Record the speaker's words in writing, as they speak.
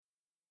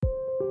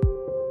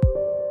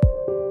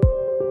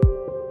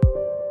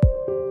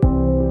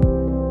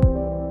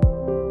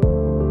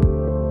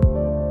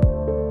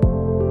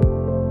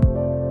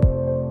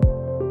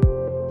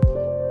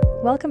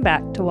Welcome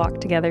back to Walk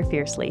Together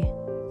Fiercely.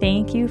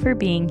 Thank you for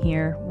being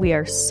here. We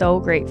are so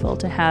grateful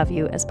to have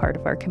you as part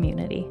of our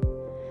community.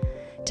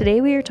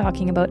 Today we are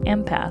talking about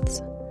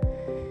empaths.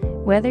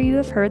 Whether you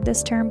have heard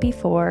this term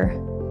before,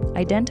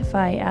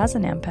 identify as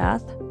an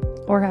empath,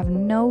 or have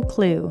no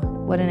clue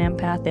what an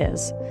empath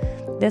is,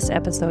 this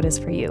episode is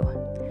for you.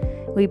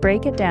 We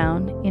break it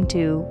down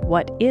into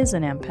what is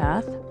an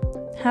empath,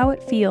 how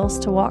it feels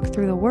to walk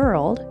through the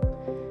world,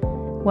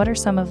 what are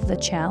some of the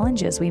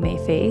challenges we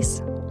may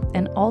face,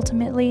 and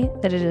ultimately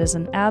that it is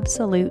an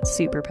absolute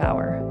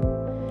superpower.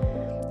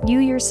 You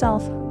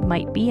yourself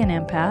might be an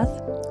empath,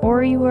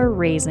 or you are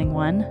raising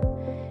one,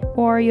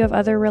 or you have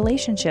other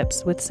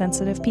relationships with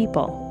sensitive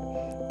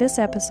people. This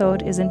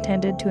episode is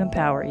intended to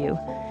empower you,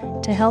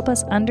 to help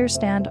us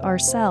understand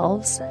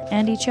ourselves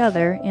and each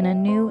other in a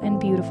new and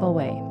beautiful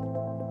way.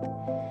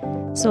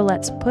 So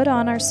let's put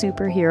on our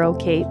superhero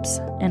capes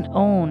and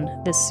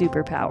own this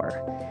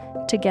superpower.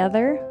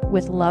 Together,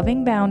 with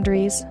loving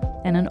boundaries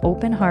and an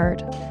open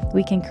heart,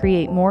 we can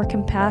create more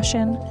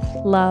compassion,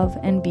 love,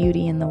 and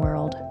beauty in the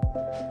world.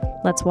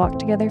 Let's walk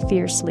together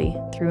fiercely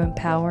through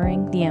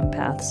empowering the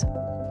empaths.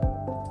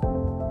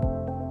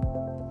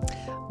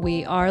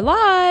 We are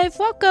live.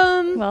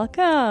 Welcome.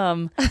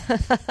 Welcome.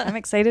 I'm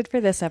excited for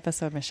this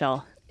episode,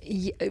 Michelle.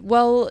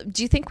 Well,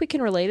 do you think we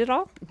can relate at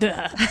all?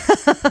 Not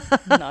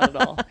at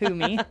all. Who,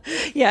 me?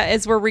 Yeah,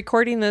 as we're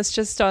recording this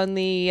just on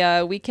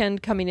the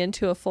weekend coming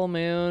into a full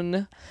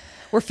moon,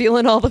 we're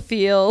feeling all the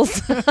feels.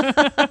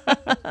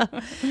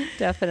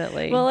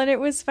 Definitely. Well, and it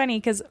was funny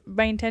because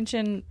my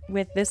intention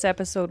with this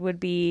episode would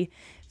be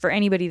for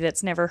anybody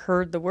that's never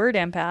heard the word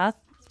empath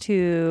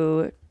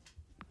to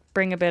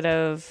bring a bit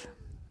of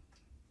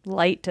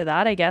light to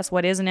that, I guess.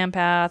 What is an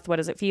empath? What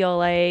does it feel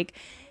like?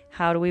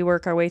 How do we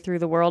work our way through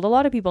the world? A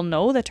lot of people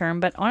know the term,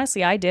 but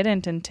honestly, I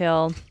didn't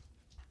until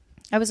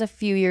I was a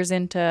few years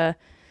into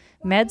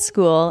med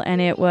school, and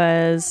it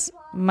was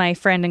my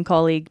friend and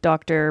colleague,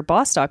 Dr.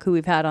 Bostock, who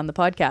we've had on the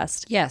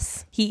podcast.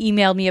 Yes. He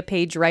emailed me a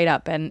page right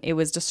up, and it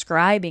was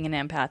describing an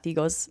empath. He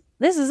goes,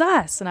 "This is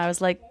us." And I was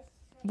like,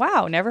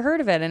 wow, never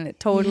heard of it. And it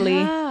totally...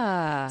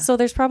 Yeah. So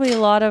there's probably a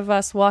lot of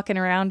us walking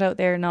around out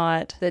there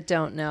that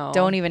don't know.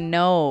 Don't even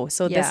know.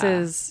 So Yeah. this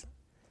is...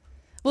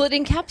 Well, it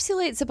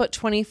encapsulates about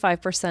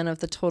 25% of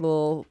the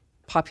total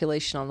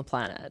population on the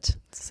planet.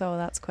 So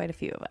that's quite a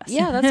few of us.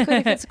 Yeah, that's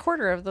quite it's a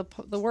quarter of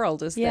the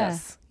world is Yeah.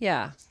 this.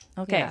 Yeah.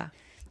 Okay. Yeah.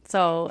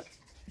 So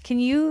can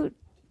you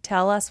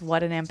tell us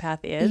what an empath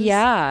is?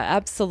 Yeah,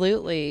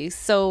 absolutely.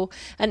 So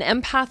an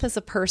empath is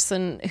a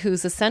person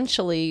who's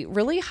essentially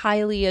really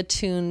highly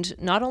attuned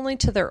not only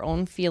to their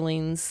own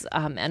feelings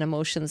and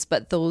emotions,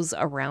 but those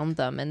around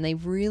them. And they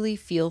really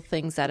feel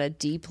things at a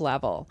deep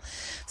level.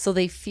 So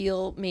they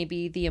feel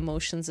maybe the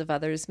emotions of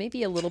others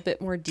maybe a little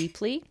bit more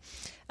deeply.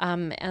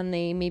 And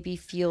they maybe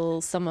feel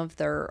some of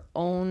their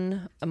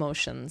own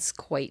emotions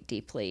quite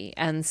deeply.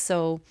 And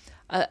so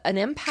an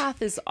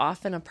empath is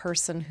often a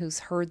person who's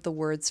heard the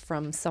words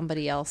from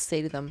somebody else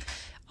say to them,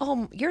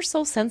 "Oh, you're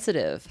so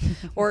sensitive,"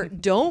 or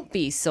 "Don't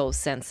be so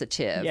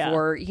sensitive," Yeah.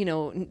 or,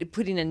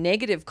 putting a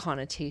negative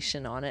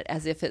connotation on it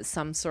as if it's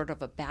some sort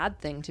of a bad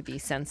thing to be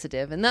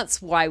sensitive. And that's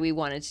why we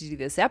wanted to do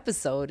this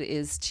episode,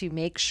 is to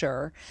make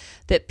sure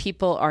that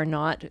people are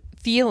not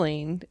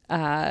feeling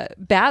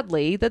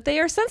badly that they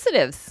are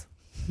sensitives.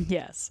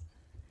 Yes.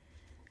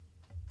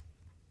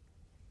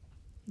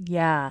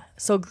 Yeah.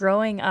 So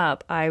growing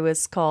up, I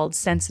was called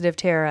sensitive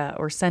Tara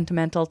or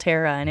sentimental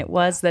Tara, and it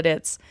was that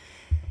it's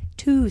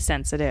too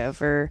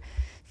sensitive or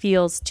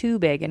feels too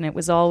big, and it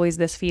was always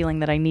this feeling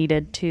that I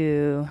needed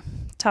to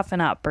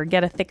toughen up or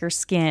get a thicker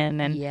skin.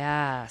 And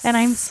Yes. and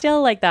I'm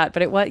still like that,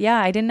 but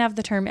I didn't have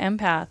the term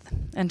empath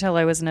until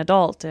I was an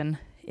adult, and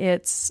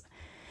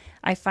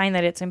I find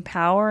that it's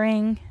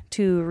empowering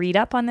to read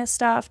up on this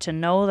stuff, to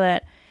know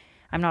that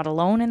I'm not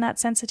alone in that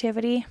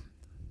sensitivity.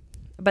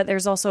 But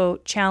there's also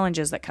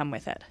challenges that come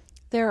with it.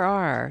 There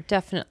are,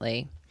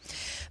 definitely.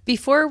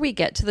 Before we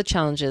get to the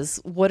challenges,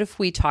 what if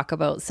we talk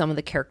about some of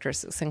the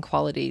characteristics and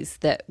qualities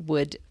that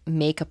would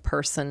make a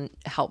person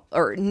help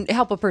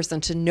a person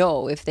to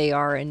know if they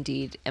are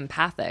indeed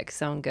empathic?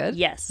 Sound good?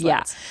 Yes.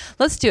 Yeah.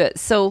 Let's do it.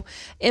 So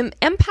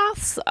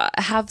empaths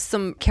have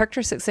some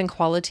characteristics and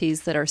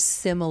qualities that are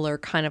similar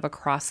kind of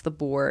across the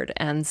board.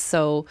 And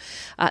so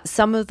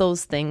some of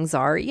those things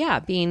are,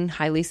 being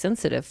highly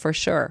sensitive for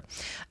sure.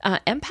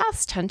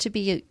 Empaths tend to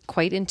be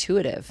quite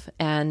intuitive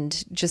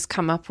and just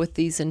come up with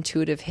these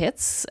intuitive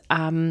hits.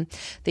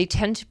 They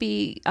tend to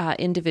be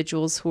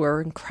individuals who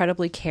are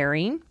incredibly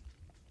caring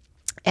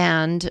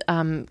and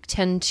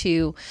tend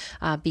to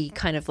be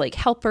kind of like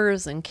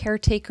helpers and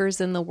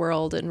caretakers in the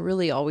world and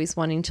really always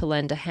wanting to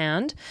lend a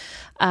hand.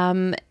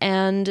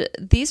 And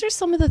these are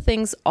some of the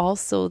things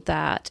also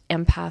that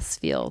empaths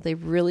feel. They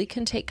really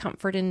can take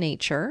comfort in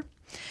nature.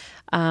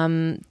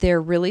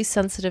 They're really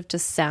sensitive to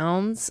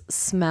sounds,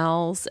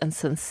 smells, and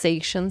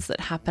sensations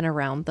that happen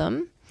around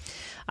them.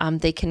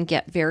 They can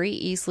get very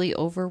easily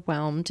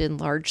overwhelmed in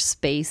large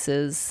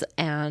spaces,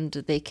 and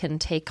they can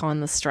take on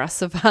the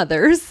stress of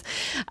others.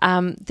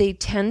 They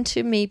tend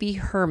to maybe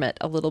hermit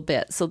a little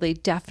bit. So they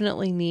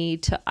definitely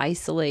need to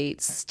isolate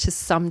to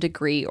some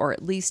degree, or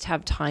at least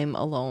have time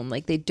alone.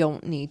 Like, they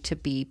don't need to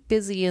be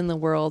busy in the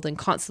world and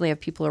constantly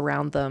have people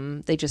around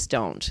them. They just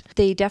don't.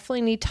 They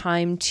definitely need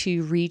time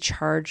to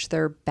recharge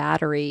their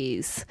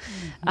batteries.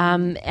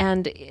 And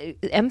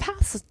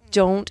empaths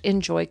don't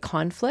enjoy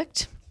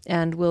conflict,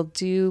 and will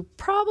do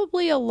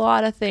probably a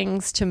lot of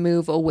things to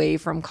move away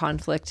from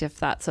conflict if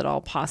that's at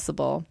all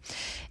possible.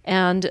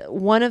 And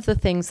one of the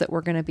things that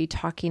we're going to be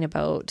talking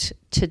about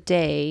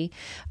today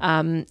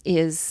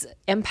is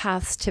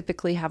empaths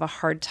typically have a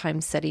hard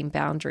time setting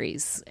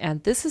boundaries.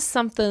 And this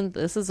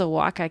is a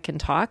walk I can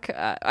talk.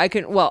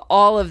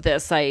 All of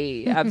this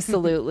I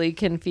absolutely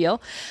can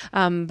feel.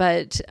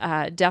 But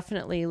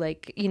definitely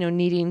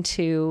needing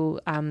to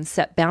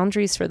set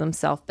boundaries for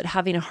themselves, but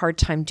having a hard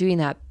time doing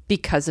that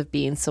because of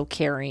being so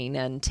caring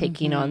and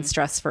taking on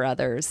stress for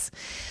others.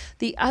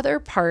 The other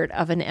part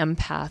of an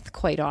empath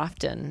quite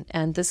often,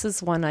 and this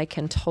is one I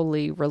can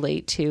totally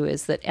relate to,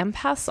 is that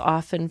empaths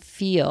often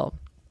feel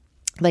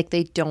like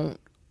they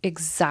don't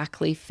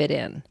exactly fit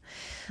in.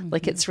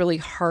 Like, it's really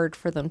hard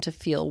for them to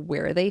feel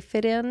where they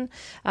fit in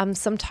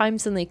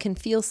sometimes, and they can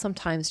feel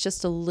sometimes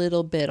just a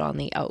little bit on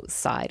the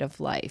outside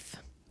of life.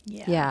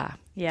 Yeah.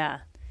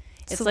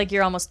 It's like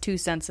you're almost too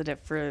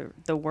sensitive for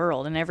the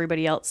world, and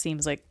everybody else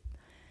seems like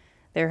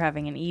they're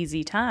having an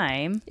easy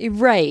time.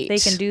 Right. They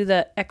can do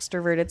the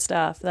extroverted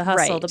stuff, the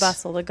hustle, the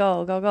bustle, the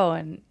go.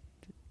 And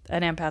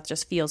an empath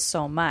just feels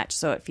so much.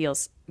 So it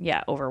feels,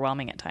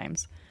 overwhelming at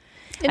times.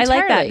 Entirely. I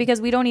like that,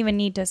 because we don't even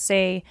need to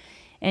say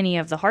any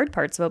of the hard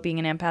parts about being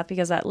an empath,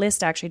 because that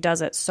list actually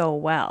does it so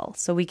well.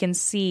 So we can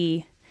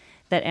see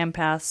that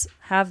empaths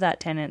have that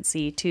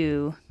tendency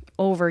to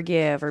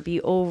overgive or be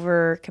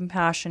over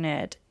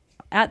compassionate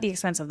at the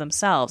expense of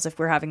themselves if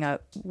we're having a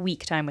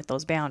weak time with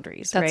those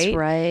boundaries. That's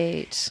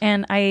right.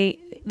 And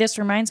this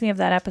reminds me of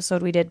that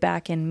episode we did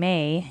back in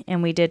May,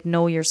 and we did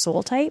Know Your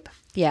Soul Type.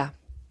 Yeah.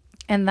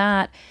 And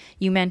that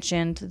you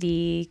mentioned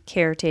the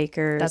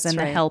caretakers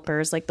the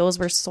helpers, like those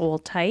were soul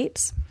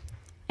types.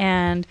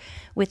 And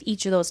with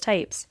each of those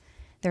types,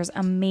 there's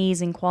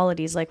amazing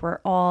qualities. Like,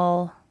 we're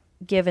all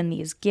given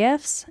these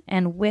gifts,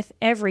 and with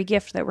every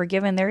gift that we're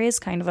given, there is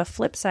kind of a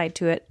flip side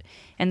to it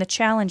and the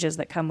challenges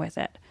that come with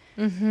it.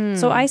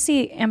 So I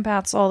see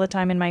empaths all the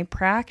time in my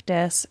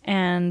practice,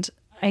 and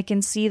I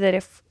can see that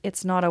if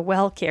it's not a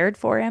well cared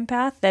for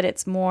empath, that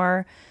it's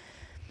more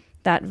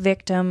that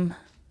victim,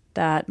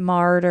 that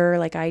martyr,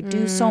 like, I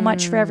do so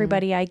much for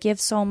everybody, I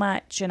give so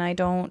much, and I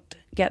don't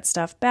get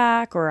stuff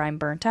back, or I'm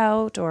burnt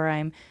out,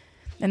 and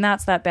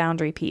that's that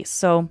boundary piece.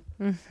 So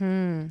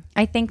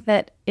I think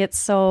that it's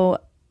so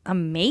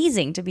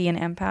amazing to be an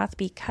empath,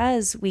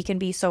 because we can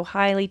be so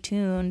highly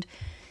tuned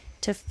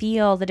to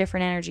feel the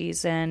different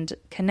energies and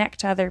connect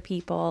to other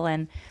people.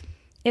 And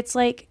it's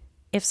like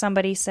if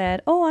somebody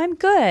said, "Oh, I'm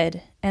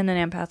good," and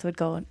then empath would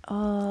go,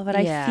 "Oh, but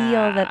I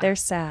feel that they're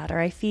sad," or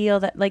I feel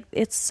that, like,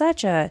 it's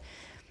such a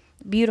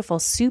beautiful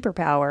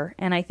superpower.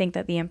 And I think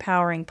that the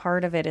empowering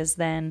part of it is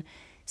then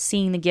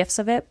seeing the gifts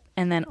of it,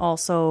 and then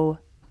also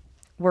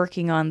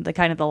working on the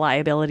kind of the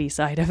liability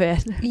side of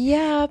it.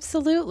 Yeah,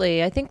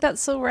 absolutely. I think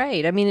that's so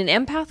right. I mean,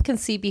 an empath can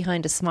see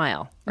behind a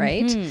smile,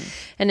 right?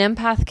 An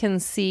empath can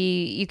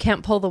see, you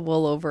can't pull the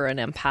wool over an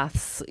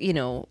empath's,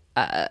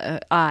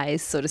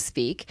 eyes, so to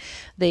speak.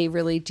 They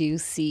really do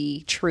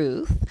see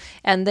truth,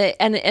 and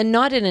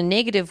not in a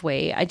negative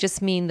way. I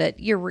just mean that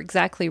you're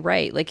exactly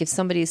right. Like, if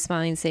somebody is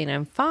smiling saying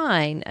I'm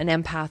fine, an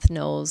empath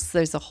knows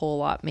there's a whole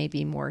lot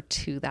maybe more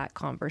to that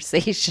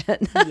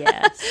conversation.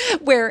 Yes.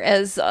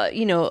 Whereas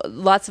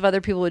lots of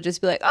other people would just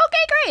be like, okay,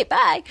 great,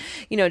 bye,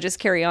 just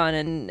carry on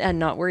and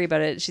not worry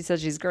about it. She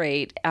says she's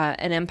great.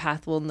 An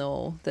empath will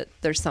know that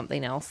there's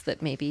something else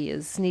that maybe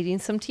is needing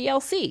some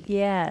TLC.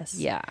 Yes.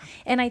 Yeah.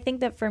 And I think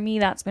that for me,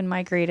 that's been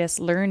my greatest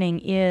learning,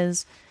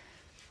 is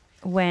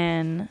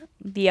when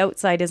the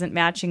outside isn't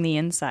matching the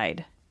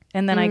inside.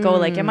 And then I go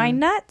like, am I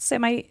nuts?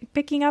 Am I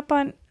picking up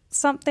on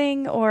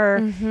something? Or,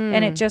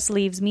 and it just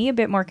leaves me a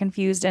bit more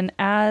confused. And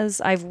as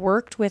I've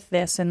worked with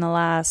this in the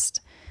last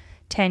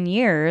 10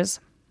 years,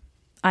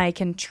 I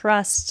can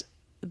trust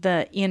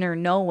the inner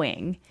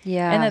knowing.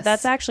 Yeah. And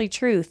that's actually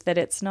truth, that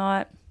it's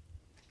not,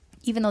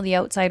 even though the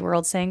outside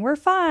world's saying we're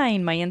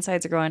fine, my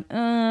insides are going,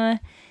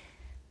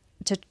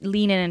 to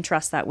lean in and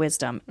trust that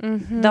wisdom.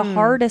 The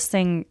hardest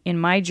thing in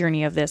my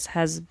journey of this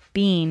has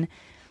been,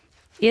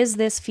 is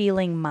this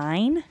feeling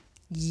mine?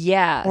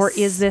 Yes. Or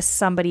is this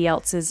somebody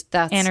else's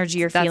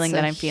energy or feeling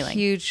that I'm feeling?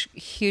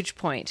 Huge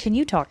point. Can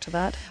you talk to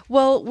that?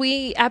 Well,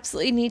 we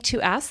absolutely need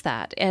to ask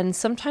that. And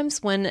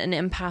sometimes when an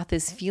empath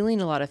is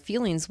feeling a lot of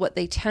feelings, what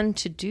they tend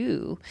to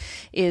do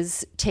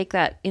is take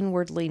that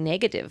inwardly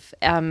negative.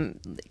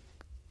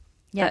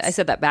 Yes. I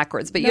said that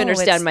backwards, but you No,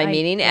 understand my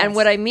meaning. yes. And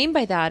what I mean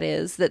by that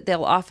is that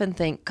they'll often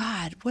think,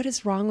 God, what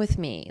is wrong with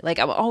me? Like,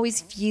 I'm always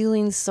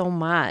feeling so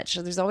much.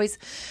 There's always,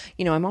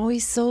 I'm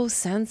always so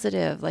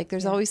sensitive. Like,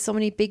 there's always so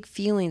many big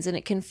feelings, and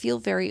it can feel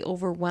very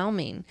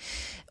overwhelming.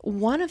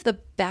 One of the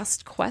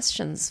best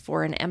questions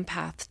for an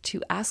empath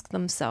to ask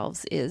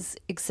themselves is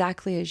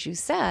exactly as you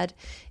said,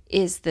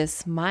 is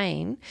this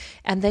mine?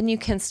 And then you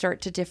can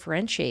start to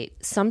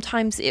differentiate.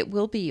 Sometimes it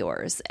will be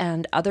yours,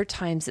 and other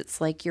times it's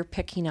like you're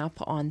picking up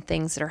on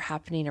things that are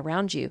happening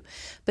around you.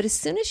 But as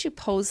soon as you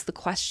pose the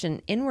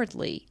question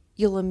inwardly,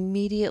 you'll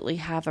immediately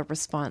have a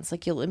response.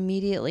 Like, you'll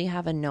immediately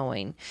have a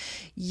knowing.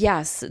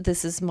 Yes,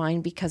 this is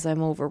mine because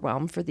I'm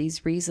overwhelmed for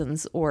these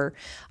reasons, or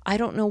I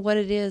don't know what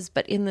it is,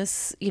 but in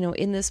this,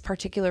 in this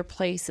particular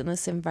place, in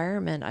this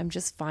environment, I'm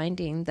just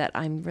finding that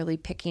I'm really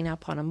picking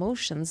up on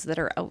emotions that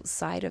are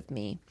outside of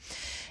me.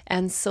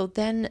 And so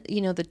then,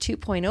 the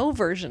 2.0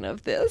 version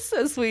of this,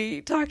 as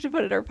we talked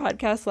about in our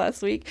podcast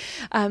last week,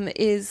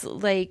 is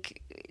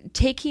like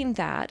taking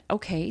that,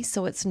 okay,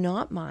 so it's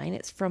not mine,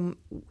 it's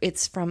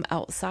from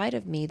outside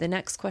of me. The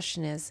next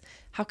question is,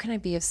 how can I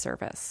be of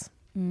service?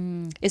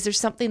 Is there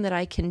something that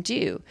I can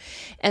do?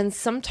 And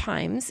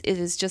sometimes it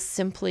is just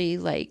simply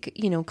like,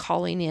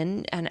 calling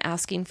in and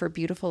asking for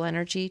beautiful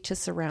energy to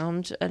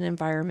surround an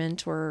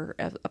environment or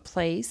a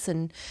place,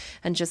 and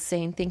just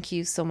saying, thank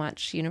you so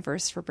much,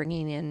 universe, for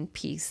bringing in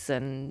peace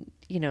and,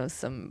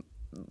 some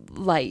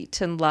light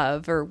and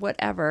love or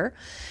whatever.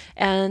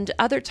 And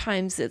other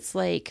times it's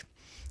like,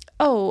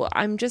 oh,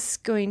 I'm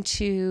just going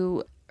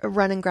to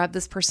run and grab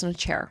this person a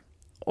chair,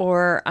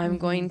 or I'm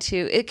going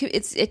to,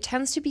 it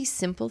tends to be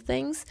simple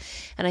things.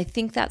 And I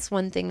think that's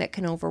one thing that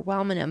can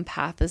overwhelm an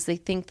empath, is they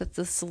think that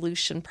the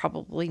solution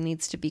probably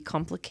needs to be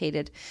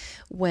complicated,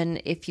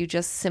 when if you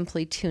just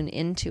simply tune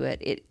into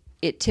it,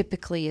 it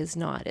typically is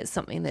not. It's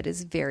something that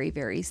is very,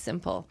 very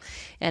simple.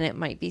 And it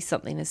might be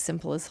something as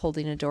simple as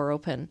holding a door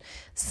open.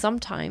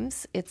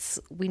 Sometimes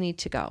we need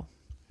to go.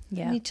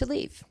 Yeah. We need to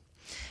leave.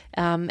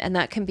 And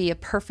that can be a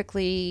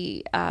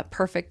perfectly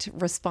perfect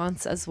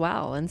response as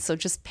well. And so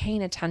just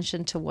paying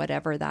attention to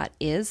whatever that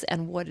is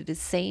and what it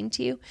is saying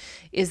to you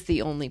is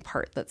the only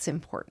part that's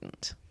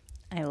important.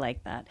 I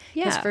like that.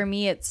 Yeah. Because for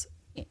me, it's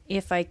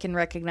if I can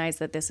recognize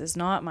that this is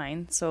not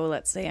mine. So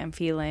let's say I'm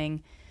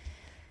feeling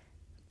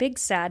big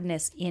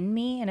sadness in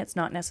me, and it's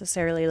not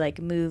necessarily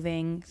like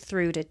moving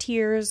through to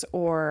tears,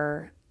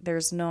 or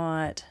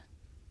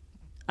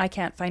I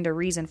can't find a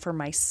reason for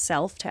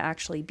myself to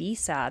actually be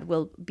sad,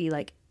 will be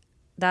like,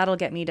 that'll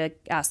get me to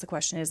ask the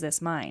question, is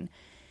this mine?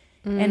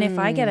 And if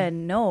I get a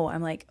no,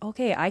 I'm like,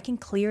 okay, I can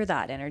clear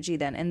that energy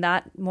then. And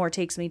that more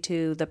takes me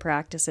to the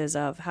practices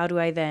of how do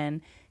I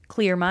then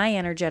clear my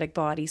energetic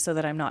body so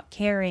that I'm not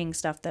carrying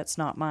stuff that's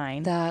not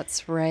mine.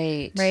 That's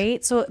right.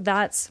 Right? So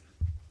that's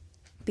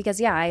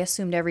because, I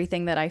assumed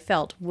everything that I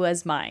felt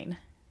was mine.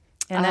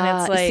 And then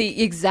it's like...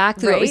 See,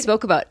 exactly what we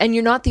spoke about. And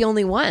you're not the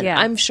only one. Yeah.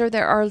 I'm sure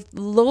there are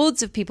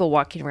loads of people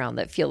walking around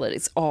that feel that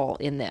it's all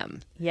in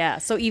them. Yeah.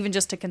 So even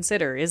just to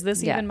consider, is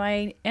this even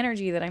my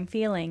energy that I'm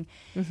feeling?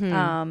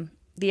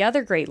 The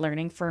other great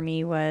learning for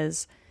me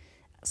was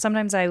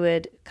sometimes I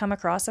would come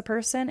across a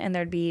person and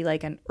there'd be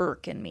like an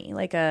irk in me,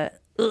 like a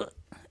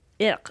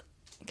ick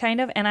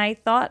kind of. And I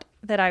thought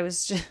that I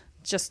was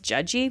just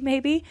judgy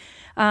maybe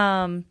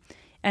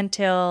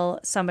until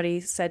somebody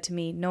said to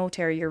me, no,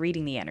 Terry, you're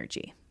reading the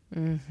energy.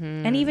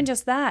 And even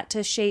just that,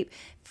 to shape,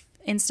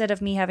 instead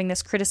of me having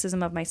this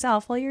criticism of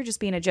myself, well, you're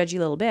just being a judgy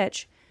little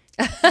bitch.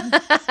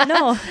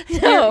 No,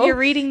 you're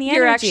reading the energy.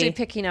 You're actually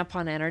picking up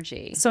on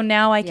energy. So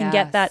now I can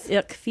get that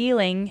ick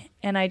feeling,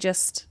 and I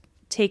just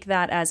take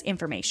that as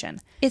information.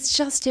 It's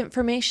just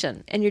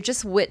information, and you're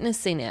just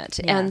witnessing it.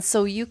 Yeah. And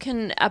so you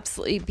can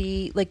absolutely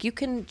be like, you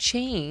can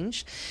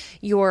change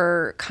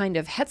your kind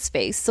of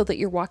headspace so that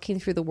you're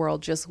walking through the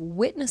world just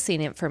witnessing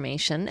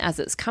information as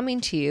it's coming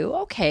to you.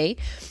 Okay,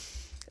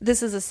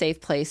 this is a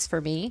safe place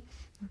for me.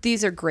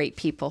 These are great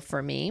people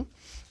for me.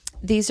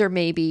 These are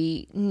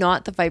maybe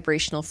not the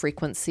vibrational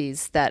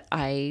frequencies that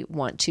I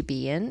want to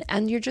be in.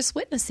 And you're just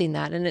witnessing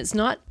that. And it's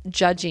not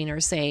judging or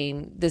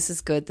saying, this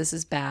is good, this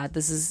is bad,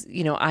 this is,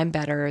 I'm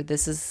better,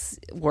 this is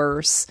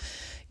worse.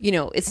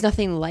 It's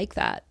nothing like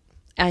that.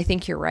 And I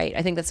think you're right.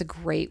 I think that's a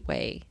great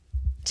way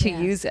to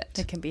use it.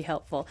 It can be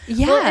helpful.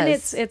 Yes. Well, and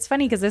it's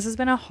funny because this has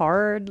been a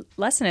hard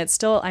lesson.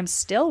 I'm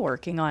still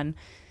working on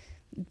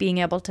being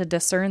able to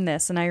discern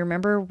this. And I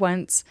remember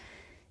once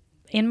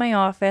in my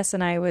office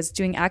and I was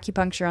doing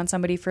acupuncture on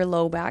somebody for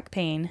low back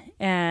pain,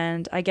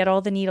 and I get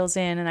all the needles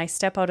in and I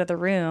step out of the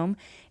room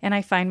and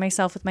I find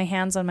myself with my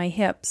hands on my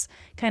hips,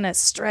 kind of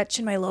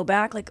stretching my low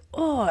back like,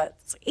 oh,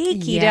 it's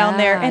achy down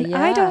there. And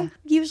I don't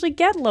usually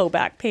get low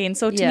back pain.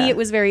 So to me, it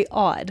was very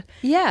odd.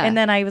 Yeah. And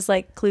then I was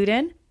like clued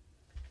in.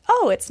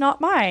 Oh, it's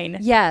not mine.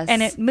 Yes.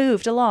 And it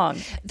moved along.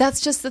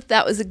 That's just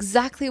that was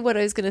exactly what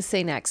I was going to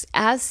say next.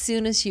 As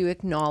soon as you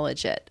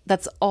acknowledge it,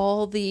 that's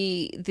all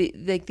the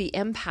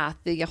empath,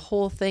 the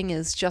whole thing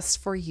is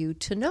just for you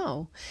to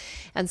know.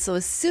 And so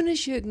as soon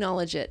as you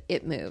acknowledge it,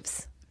 it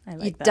moves. I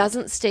like It that.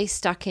 doesn't stay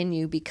stuck in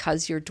you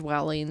because you're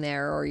dwelling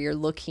there or you're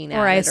looking at it.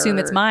 Or I assume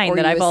it's mine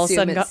that I've all of a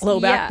sudden got low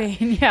back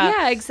pain.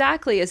 Yeah,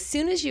 exactly. As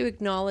soon as you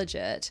acknowledge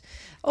it,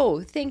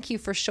 oh, thank you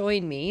for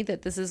showing me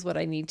that this is what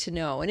I need to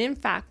know. And in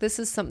fact, this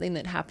is something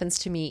that happens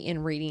to me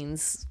in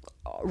readings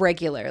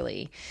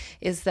regularly,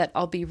 is that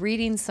I'll be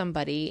reading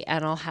somebody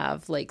and I'll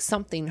have like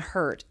something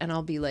hurt and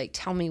I'll be like,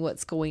 tell me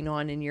what's going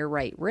on in your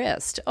right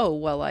wrist. Oh,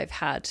 well, I've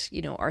had,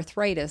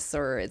 arthritis,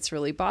 or it's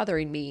really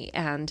bothering me.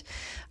 And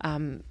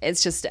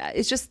it's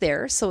just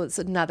there. So it's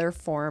another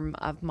form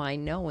of my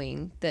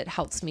knowing that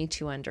helps me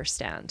to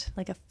understand.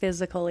 Like a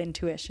physical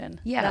intuition.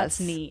 Yes. That's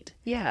neat.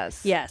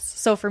 Yes. Yes.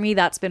 So for me,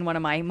 that's been one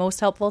of my most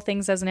helpful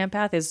things as an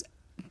empath is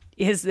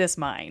this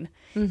mine?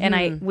 Mm-hmm. And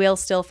I will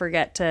still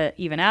forget to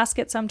even ask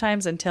it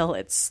sometimes until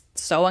it's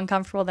so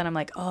uncomfortable. Then I'm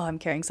like, oh, I'm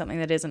carrying something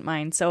that isn't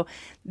mine. So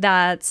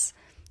that's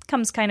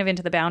comes kind of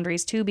into the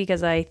boundaries too,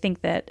 because I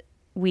think that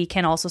we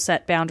can also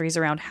set boundaries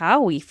around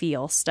how we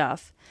feel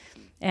stuff.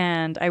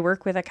 And I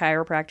work with a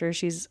chiropractor.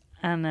 She's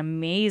an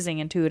amazing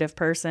intuitive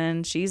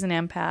person. She's an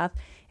empath.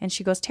 And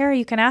she goes, Tara,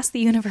 you can ask the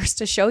universe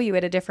to show you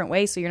it a different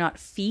way so you're not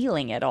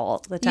feeling it all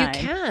the time.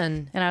 You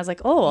can. And I was like,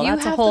 oh, well,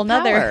 that's a whole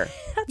nother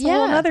a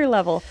whole nother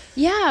level.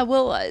 Yeah,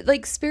 well,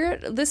 like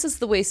spirit, this is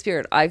the way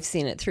spirit, I've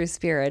seen it through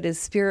spirit, is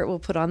spirit will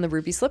put on the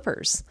ruby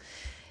slippers.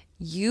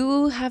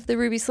 You have the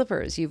ruby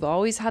slippers. You've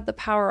always had the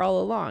power all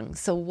along.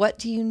 So what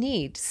do you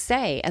need?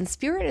 Say. And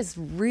spirit is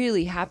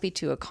really happy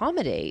to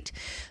accommodate.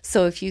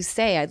 So if you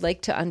say, I'd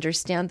like to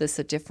understand this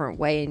a different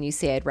way, and you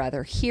say, I'd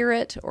rather hear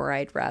it, or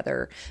I'd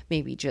rather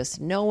maybe just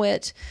know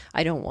it,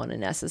 I don't want to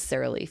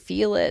necessarily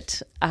feel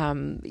it,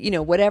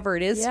 whatever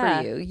it is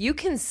for you, you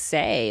can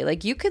say,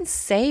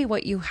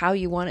 how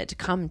you want it to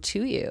come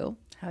to you.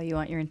 How you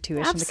want your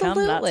intuition Absolutely.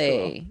 to come.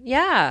 That's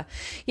cool.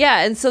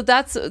 Yeah. And so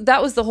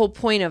that was the whole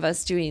point of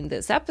us doing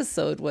this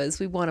episode, was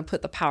we want to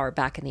put the power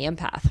back in the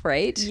empath,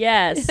 right?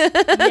 Yes.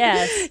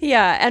 Yes.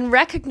 Yeah. And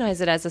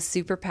recognize it as a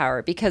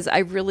superpower, because I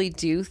really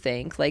do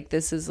think like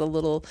this is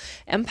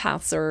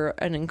empaths are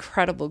an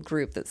incredible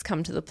group that's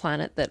come to the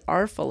planet that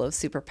are full of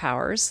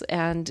superpowers,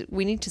 and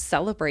we need to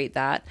celebrate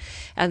that.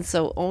 And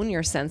so own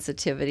your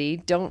sensitivity,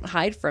 don't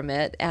hide from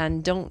it,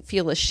 and don't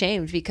feel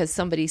ashamed because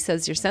somebody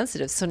says you're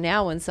sensitive. So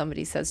now when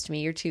somebody says to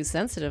me, you're too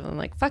sensitive, I'm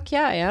like, fuck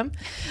yeah, I am.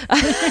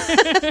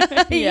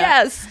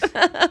 Yes.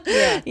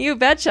 Yeah. You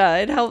betcha.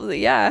 It helps.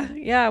 Yeah.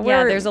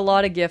 There's a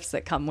lot of gifts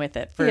that come with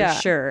it for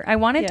sure. I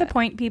wanted to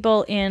point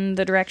people in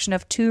the direction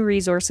of 2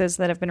 resources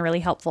that have been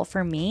really helpful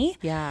for me.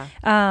 Yeah.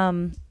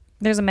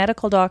 There's a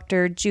medical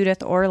doctor, Judith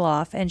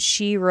Orloff, and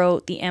she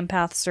wrote the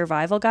Empath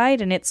Survival Guide,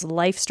 and it's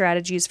life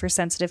strategies for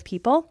sensitive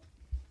people.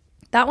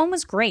 That one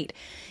was great.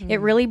 It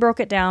really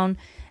broke it down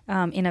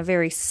in a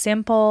very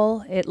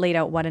simple, it laid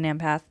out what an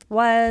empath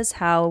was,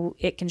 how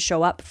it can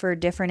show up for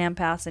different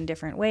empaths in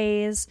different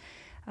ways,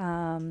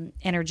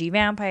 energy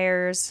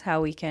vampires,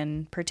 how we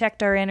can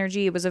protect our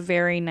energy. It was a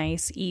very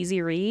nice,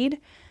 easy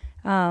read.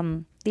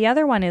 The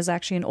other one is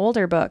actually an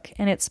older book,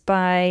 and it's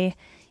by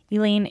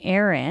Elaine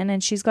Aron,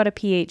 and she's got a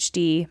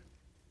PhD.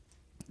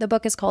 The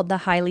book is called The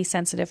Highly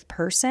Sensitive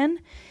Person.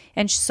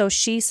 And so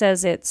she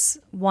says it's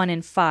 1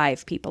 in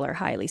 5 people are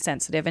highly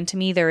sensitive. And to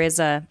me, there is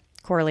a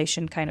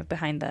correlation kind of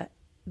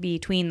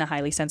between the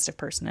highly sensitive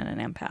person and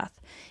an empath.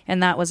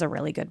 And that was a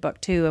really good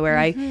book too, where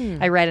I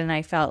read it and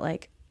I felt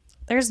like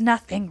there's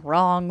nothing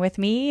wrong with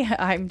me.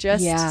 I'm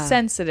just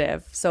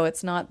sensitive. So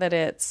it's not that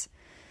it's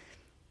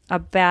a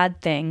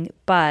bad thing,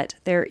 but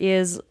there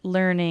is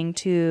learning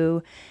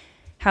to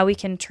how we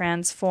can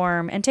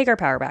transform and take our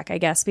power back, I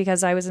guess,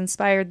 because I was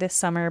inspired this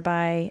summer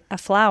by a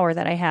flower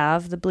that I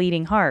have, the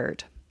bleeding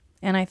heart.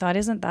 And I thought,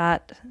 isn't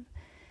that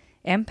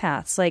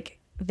empaths? Like,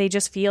 they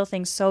just feel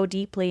things so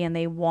deeply and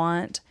they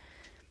want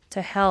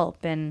to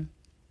help and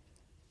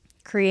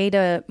create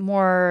a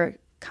more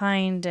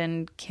kind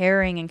and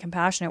caring and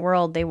compassionate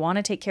world. They want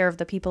to take care of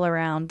the people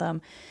around them.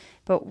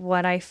 But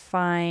what I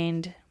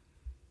find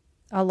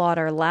a lot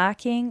are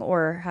lacking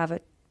or have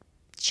a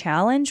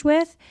challenge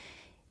with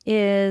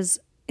is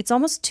it's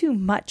almost too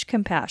much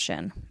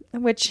compassion,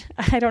 which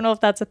I don't know if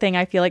that's a thing.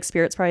 I feel like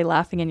Spirit's probably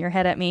laughing in your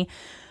head at me,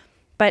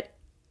 but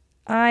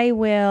I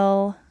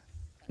will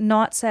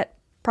not set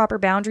proper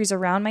boundaries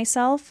around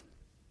myself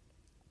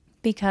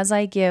because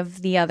I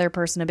give the other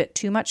person a bit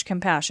too much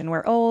compassion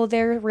where, oh,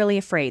 they're really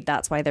afraid.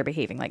 That's why they're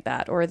behaving like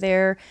that. Or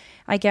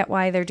I get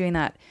why they're doing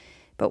that.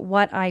 But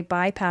what I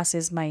bypass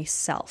is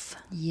myself.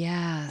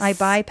 Yes. I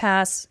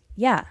bypass,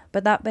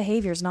 but that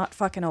behavior is not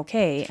fucking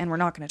okay and we're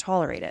not going to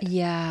tolerate it.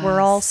 Yeah. We're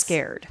all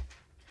scared.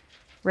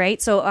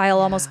 Right? So I'll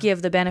almost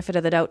give the benefit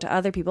of the doubt to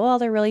other people. Oh,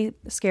 they're really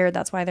scared.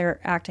 That's why they're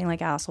acting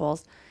like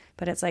assholes.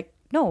 But it's like,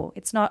 no,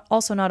 it's not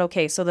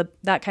okay. So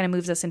that kind of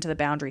moves us into the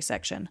boundary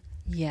section.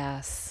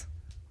 Yes.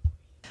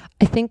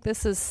 I think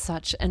this is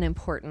such an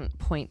important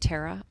point,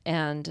 Tara.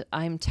 And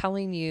I'm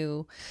telling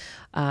you,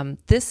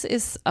 this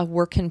is a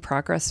work in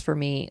progress for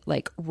me,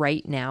 like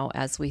right now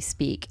as we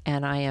speak.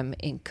 And I am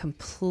in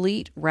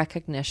complete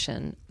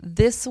recognition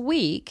this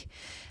week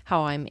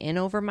how I'm in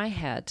over my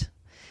head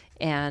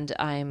and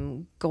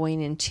I'm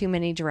going in too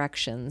many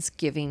directions,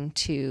 giving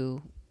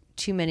to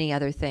too many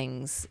other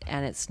things,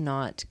 and it's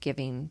not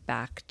giving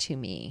back to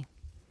me.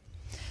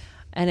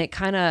 And it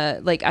kind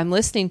of like, I'm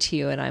listening to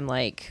you and I'm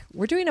like,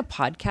 we're doing a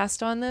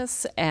podcast on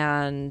this,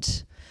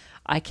 and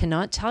I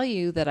cannot tell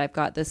you that I've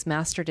got this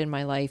mastered in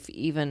my life,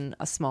 even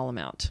a small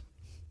amount.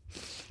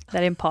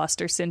 That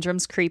imposter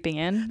syndrome's creeping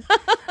in.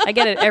 I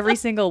get it every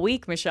single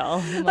week,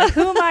 Michelle. I'm like,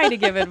 who am I to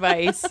give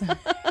advice?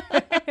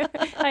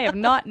 I have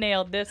not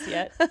nailed this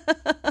yet.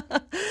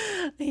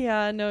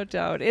 Yeah, no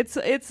doubt. It's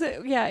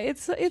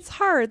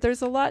hard.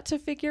 There's a lot to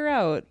figure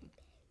out.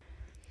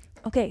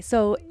 Okay,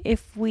 so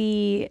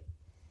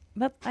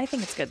but I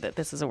think it's good that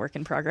this is a work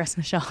in progress,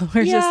 Michelle.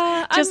 We're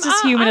just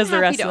as human as the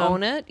rest of them.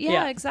 I'm happy to own it.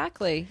 Yeah,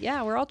 exactly.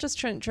 Yeah, we're all just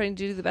trying to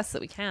do the best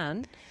that we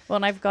can. Well,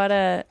 and I've got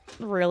a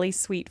really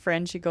sweet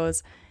friend. She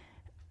goes,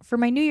 for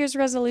my New Year's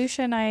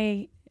resolution,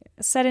 I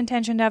set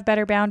intention to have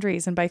better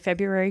boundaries. And by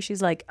February,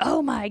 she's like,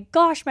 oh my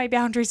gosh, my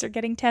boundaries are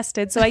getting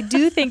tested. So I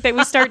do think that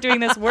we start doing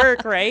this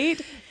work,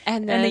 right?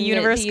 And then the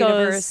universe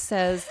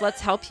says,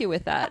 let's help you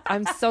with that.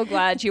 I'm so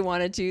glad you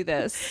want to do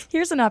this.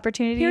 Here's an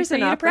opportunity for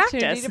you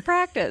to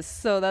practice.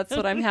 So that's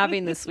what I'm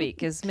having this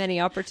week, is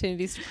many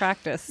opportunities to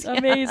practice.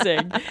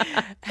 Amazing.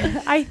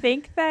 I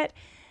think that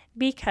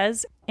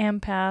because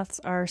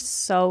empaths are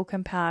so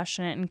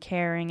compassionate and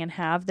caring and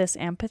have this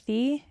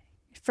empathy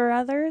for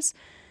others,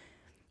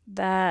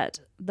 that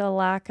the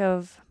lack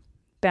of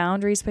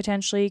boundaries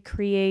potentially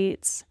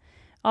creates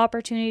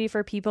opportunity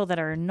for people that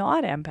are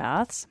not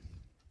empaths,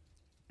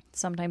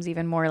 sometimes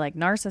even more like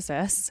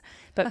narcissists,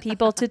 but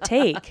people to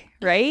take,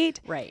 right?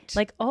 Right.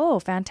 Like, oh,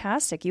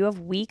 fantastic. You have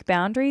weak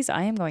boundaries.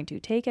 I am going to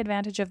take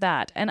advantage of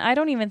that. And I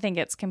don't even think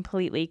it's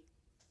completely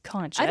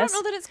conscious. I don't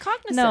know that it's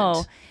cognizant.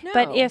 No.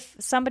 But if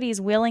somebody's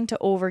willing to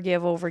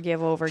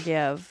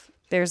overgive,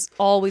 there's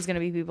always going to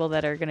be people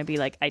that are going to be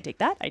like, I take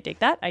that.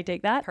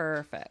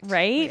 Perfect.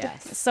 Right?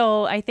 Yes.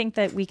 So I think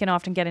that we can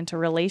often get into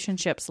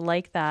relationships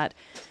like that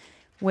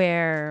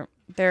where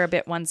they're a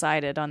bit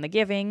one-sided on the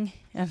giving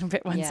and a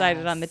bit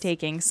one-sided on the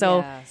taking.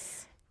 So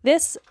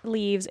this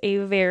leaves a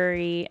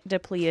very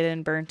depleted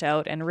and burnt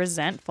out and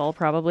resentful,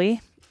 probably,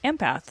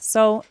 empath.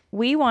 So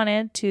we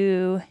wanted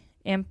to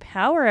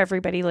empower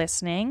everybody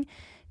listening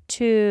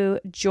to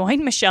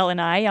join Michelle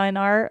and I on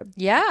our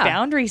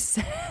boundaries.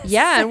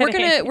 Yeah, and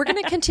we're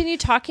gonna continue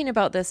talking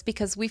about this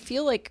because we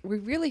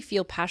really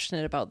feel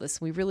passionate about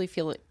this. We really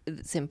feel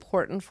it's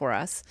important for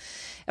us,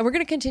 and we're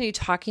gonna continue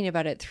talking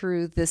about it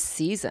through this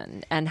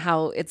season and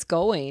how it's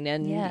going,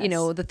 and you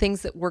know, the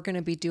things that we're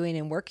gonna be doing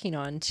and working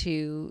on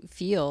to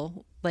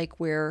feel like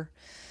we're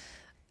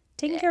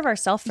taking care of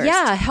ourselves first.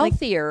 Yeah,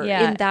 healthier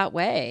in that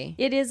way.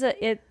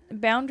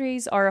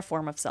 Boundaries are a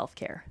form of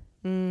self-care.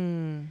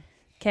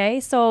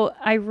 Okay, so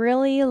I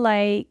really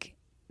like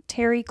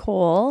Terry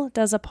Cole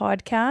does a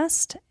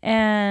podcast,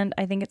 and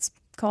I think it's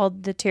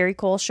called The Terry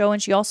Cole Show, and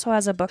she also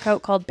has a book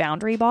out called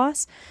Boundary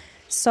Boss.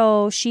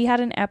 So she had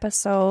an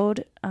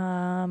episode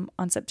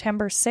on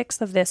September 6th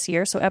of this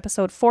year, so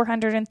episode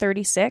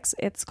 436.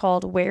 It's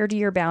called Where Do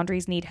Your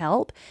Boundaries Need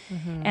Help?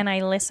 Mm-hmm. And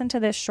I listened to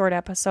this short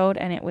episode,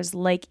 and it was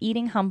like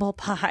eating humble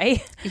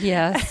pie.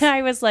 Yes.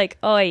 I was like,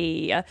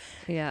 oi.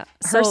 Yeah.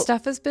 Her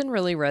stuff has been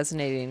really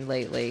resonating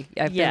lately.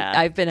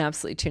 I've been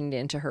absolutely tuned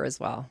into her as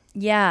well.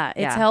 Yeah,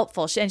 it's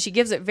helpful. And she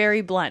gives it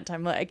very blunt.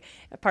 I'm like,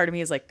 part of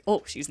me is like,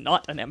 oh, she's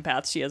not an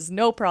empath. She has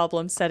no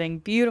problem setting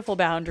beautiful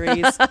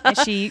boundaries. And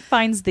she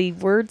finds the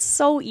words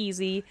so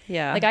easy.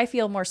 Yeah. Like I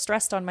feel more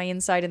stressed on my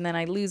inside, and then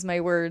I lose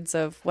my words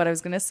of what I was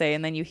going to say.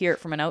 And then you hear it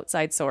from an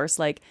outside source,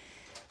 like,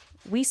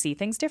 we see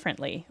things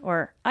differently,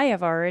 or I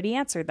have already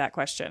answered that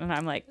question. And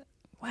I'm like,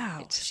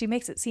 wow, she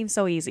makes it seem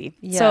so easy.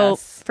 Yes. So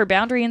for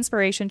boundary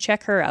inspiration,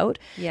 check her out.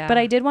 Yeah. But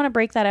I did want to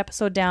break that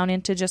episode down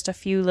into just a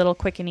few little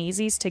quick and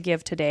easies to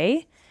give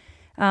today.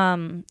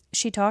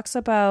 She talks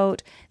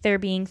about there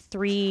being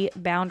 3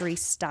 boundary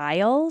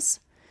styles.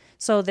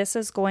 So this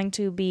is going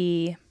to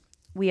be,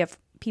 we have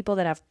people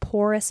that have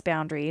porous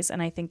boundaries, and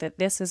I think that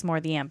this is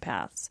more the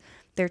empaths.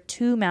 They're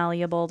too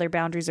malleable. Their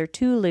boundaries are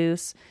too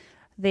loose.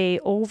 They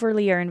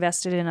overly are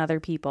invested in other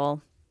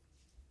people.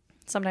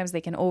 Sometimes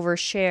they can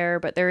overshare,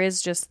 but there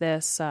is just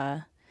this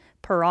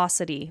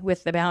porosity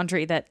with the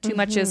boundary that too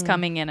much is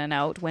coming in and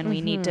out when we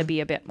need to be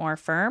a bit more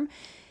firm.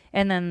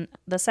 And then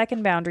the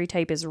second boundary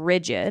type is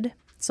rigid.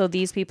 So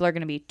these people are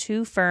going to be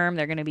too firm.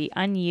 They're going to be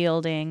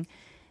unyielding,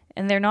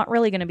 and they're not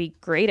really going to be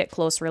great at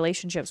close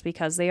relationships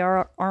because they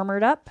are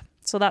armored up.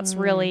 So that's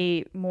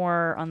really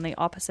more on the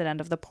opposite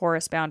end of the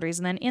porous boundaries.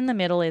 And then in the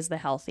middle is the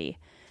healthy.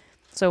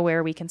 So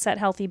where we can set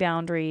healthy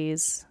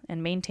boundaries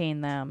and maintain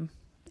them.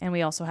 And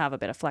we also have a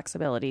bit of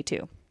flexibility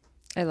too.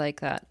 I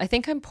like that. I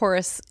think I'm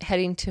porous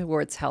heading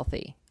towards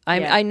healthy.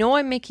 I know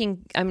I'm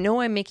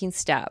making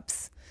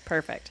steps.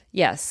 Perfect.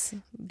 Yes.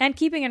 And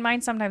keeping in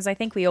mind, sometimes I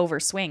think we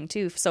overswing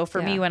too. So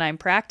for me, when I'm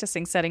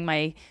practicing setting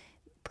my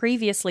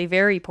previously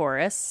very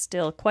porous,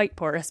 still quite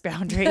porous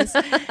boundaries,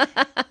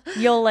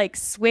 you'll like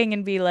swing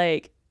and be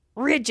like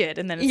rigid,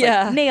 and then it's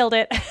like nailed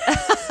it.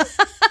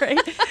 right?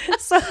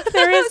 So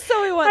there is.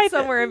 So we want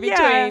somewhere in between.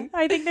 Yeah,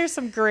 I think there's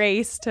some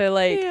grace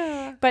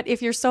to but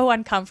if you're so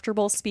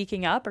uncomfortable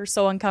speaking up or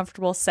so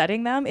uncomfortable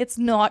setting them, it's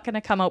not going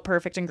to come out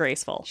perfect and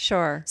graceful.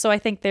 Sure. So I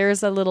think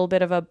there's a little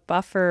bit of a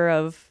buffer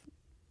of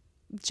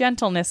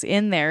gentleness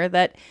in there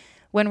that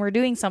when we're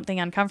doing something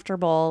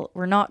uncomfortable,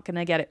 we're not going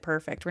to get it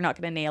perfect. We're not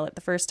going to nail it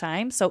the first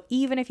time. So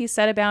even if you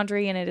set a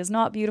boundary and it is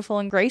not beautiful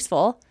and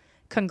graceful,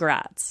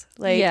 congrats.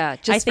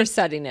 Just for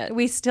setting it.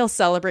 We still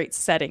celebrate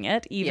setting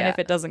it, even if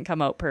it doesn't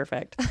come out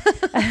perfect.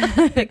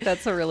 I think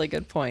that's a really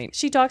good point.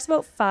 She talks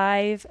about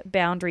 5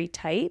 boundary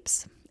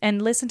types. And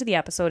listen to the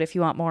episode if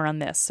you want more on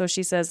this. So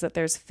she says that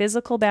there's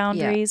physical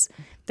boundaries,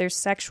 there's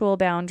sexual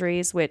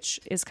boundaries, which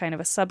is kind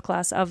of a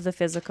subclass of the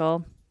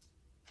physical.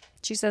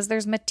 She says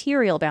there's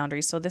material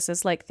boundaries. So this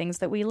is like things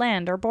that we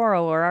lend or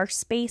borrow or our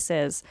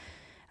spaces.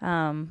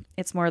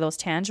 It's more of those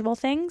tangible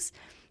things.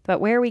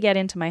 But where we get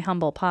into my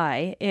humble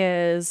pie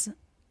is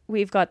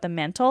we've got the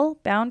mental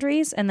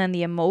boundaries and then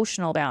the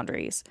emotional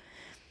boundaries.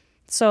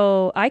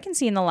 So I can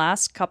see in the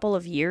last couple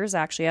of years,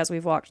 actually, as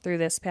we've walked through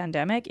this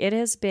pandemic, it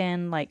has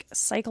been like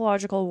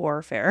psychological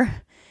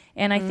warfare.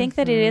 And I think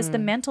that it is the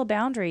mental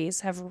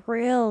boundaries have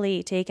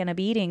really taken a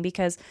beating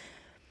because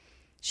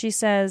she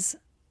says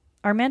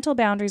our mental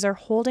boundaries are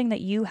holding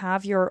that you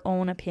have your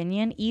own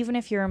opinion, even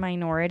if you're a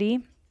minority.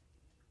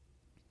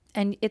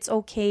 And it's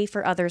okay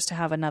for others to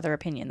have another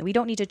opinion. We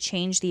don't need to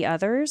change the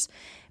others,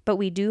 but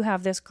we do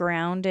have this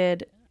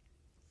groundedness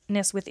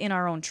within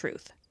our own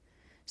truth.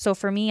 So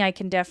for me, I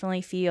can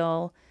definitely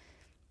feel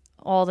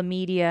all the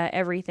media,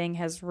 everything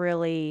has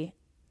really,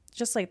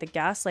 just like the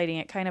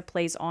gaslighting, it kind of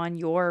plays on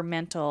your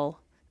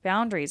mental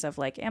boundaries of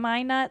like, am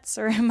I nuts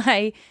or am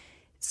I?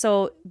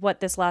 So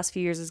what this last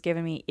few years has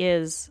given me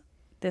is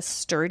this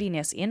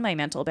sturdiness in my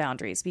mental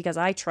boundaries because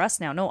I trust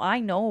now. No,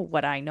 I know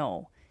what I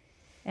know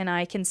and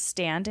I can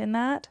stand in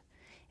that.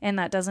 And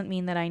that doesn't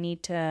mean that I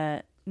need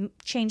to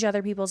change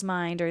other people's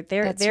mind or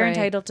they're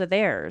entitled to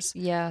theirs.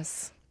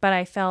 Yes. But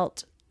I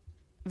felt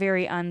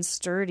very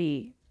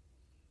unsturdy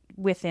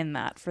within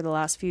that for the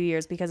last few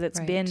years because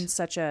it's been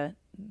such a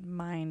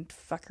mind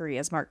fuckery,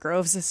 as Mark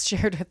Groves has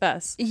shared with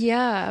us.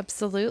 Yeah,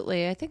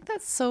 absolutely. I think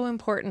that's so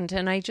important.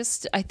 And I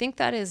think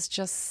that is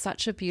just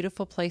such a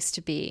beautiful place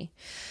to be.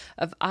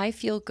 I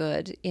feel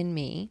good in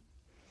me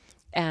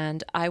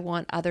and I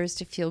want others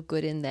to feel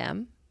good in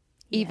them,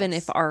 even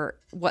if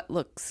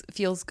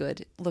feels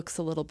good looks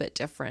a little bit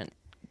different.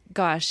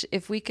 Gosh,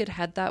 if we could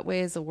head that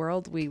way as a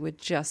world, we would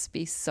just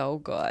be so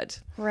good.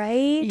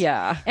 Right?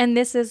 Yeah. And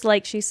this is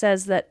like she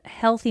says that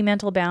healthy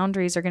mental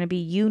boundaries are going to be,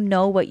 you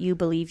know what you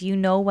believe, you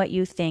know what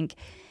you think,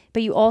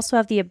 but you also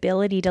have the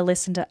ability to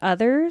listen to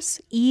others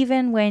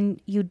even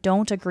when you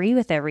don't agree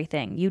with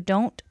everything. You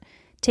don't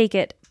take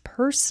it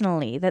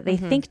personally that they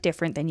think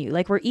different than you.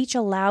 Like we're each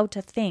allowed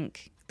to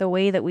think the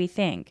way that we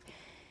think.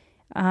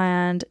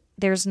 And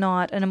there's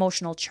not an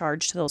emotional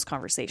charge to those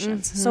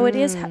conversations. So it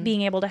is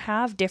being able to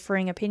have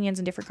differing opinions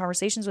and different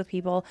conversations with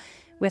people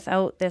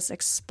without this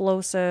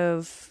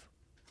explosive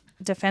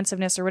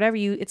defensiveness or whatever.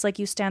 It's like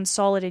you stand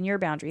solid in your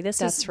boundary.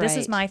 This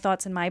is my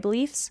thoughts and my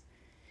beliefs,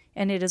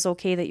 and it is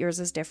okay that yours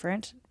is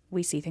different.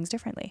 We see things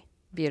differently.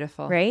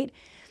 Beautiful. Right?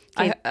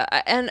 Okay.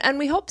 And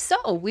we hope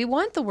so. We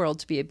want the world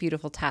to be a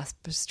beautiful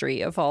tapestry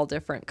of all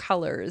different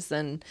colors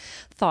and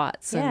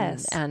thoughts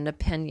and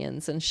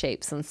opinions and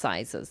shapes and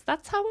sizes.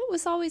 That's how it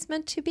was always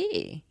meant to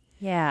be.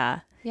 Yeah.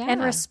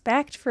 And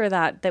respect for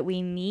that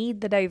we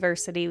need the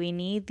diversity. We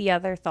need the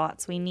other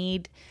thoughts. We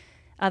need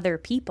other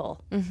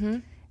people.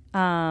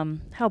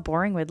 How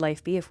boring would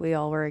life be if we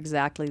all were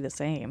exactly the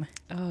same?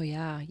 Oh,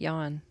 yeah.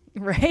 Yawn.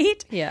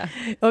 Right? Yeah.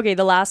 Okay,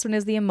 the last one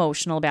is the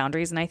emotional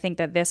boundaries. And I think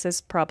that this is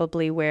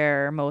probably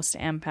where most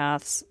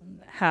empaths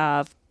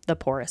have the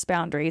poorest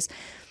boundaries.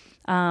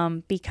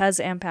 Because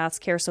empaths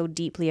care so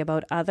deeply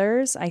about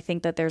others, I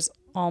think that there's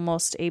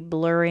almost a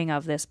blurring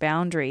of this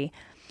boundary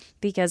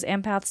because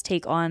empaths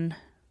take on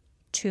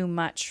too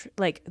much.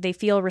 Like they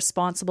feel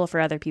responsible for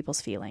other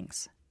people's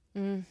feelings.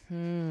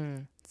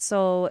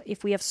 So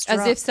if we have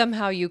as if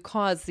somehow you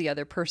cause the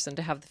other person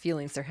to have the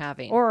feelings they're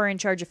having, or are in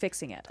charge of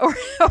fixing it, or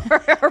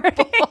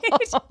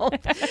both.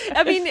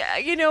 I mean,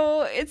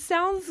 it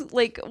sounds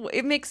like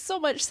it makes so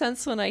much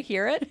sense when I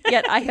hear it.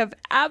 Yet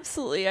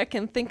I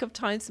can think of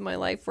times in my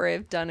life where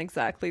I've done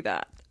exactly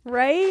that.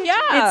 Right?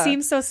 Yeah. It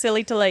seems so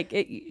silly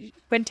to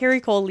when Terry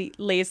Cole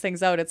lays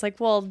things out. It's like,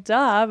 well,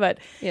 duh, but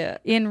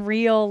in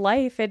real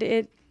life,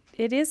 it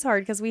is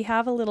hard because we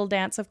have a little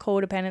dance of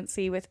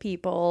codependency with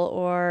people,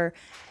 or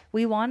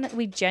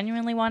we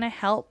genuinely want to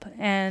help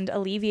and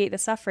alleviate the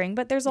suffering.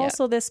 But there's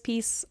also this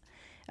piece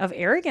of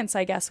arrogance,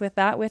 I guess, with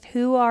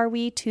who are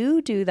we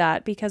to do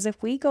that? Because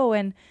if we go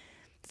and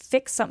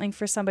fix something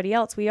for somebody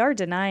else, we are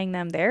denying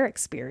them their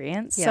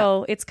experience. Yeah.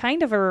 So it's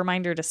kind of a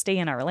reminder to stay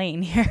in our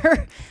lane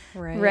here.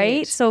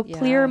 Right? So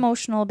clear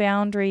emotional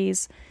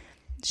boundaries,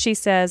 she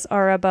says,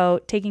 are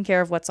about taking care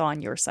of what's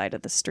on your side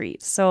of the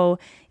street. So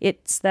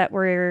it's that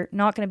we're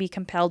not going to be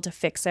compelled to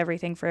fix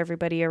everything for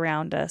everybody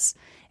around us.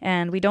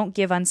 And we don't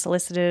give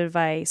unsolicited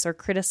advice or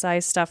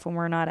criticize stuff when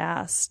we're not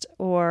asked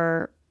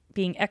or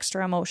being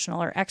extra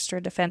emotional or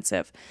extra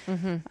defensive.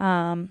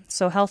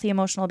 So healthy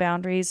emotional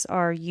boundaries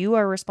are, you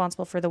are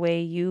responsible for the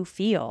way you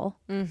feel.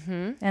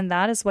 And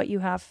that is what you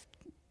have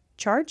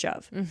charge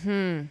of.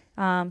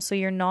 So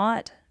you're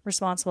not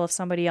responsible if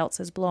somebody else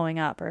is blowing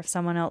up or if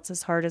someone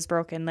else's heart is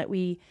broken, that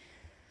we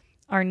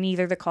are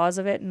neither the cause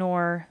of it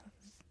nor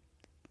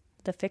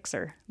the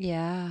fixer.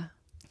 Yeah.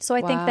 So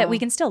I think that we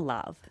can still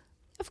love.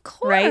 Of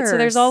course. Right? So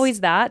there's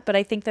always that, but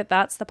I think that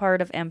that's the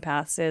part of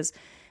empaths is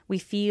we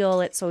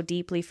feel it so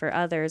deeply for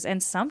others.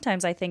 And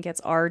sometimes I think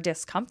it's our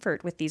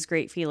discomfort with these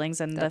great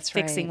feelings, and That's the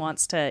fixing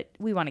right.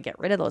 we want to get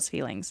rid of those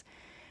feelings.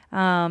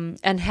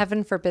 And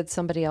heaven forbid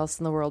somebody else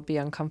in the world be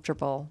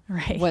uncomfortable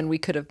Right. when we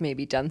could have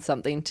maybe done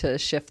something to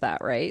shift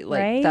that, right?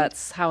 Like Right.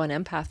 that's how an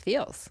empath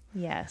feels.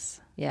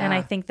 Yes. Yeah. And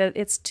I think that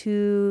it's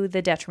to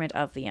the detriment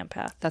of the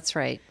empath. That's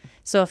right.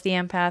 So if the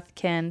empath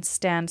can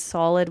stand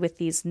solid with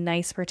these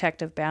nice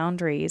protective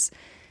boundaries,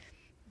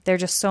 they're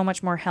just so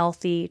much more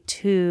healthy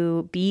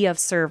to be of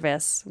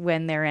service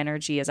when their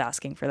energy is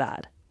asking for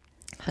that.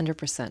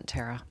 100%,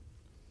 Tara.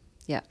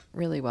 Yeah,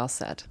 really well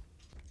said.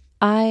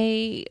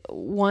 I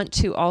want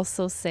to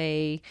also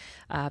say,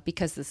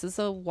 because this is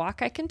a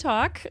walk I can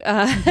talk,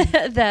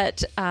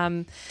 that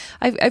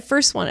I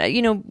first want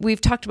to,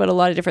 we've talked about a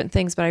lot of different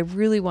things, but I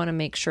really want to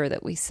make sure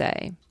that we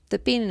say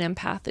that being an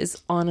empath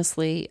is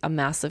honestly a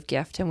massive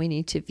gift, and we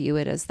need to view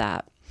it as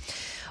that.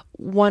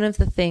 One of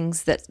the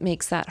things that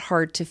makes that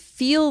hard to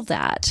feel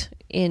that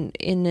in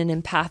an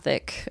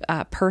empathic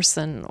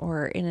person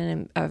or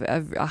in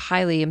a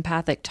highly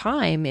empathic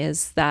time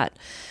is that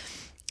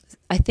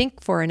I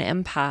think for an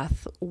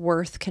empath,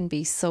 worth can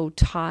be so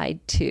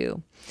tied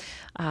to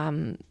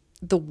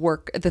the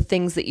work, the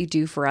things that you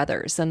do for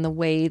others and the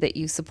way that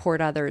you support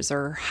others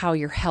or how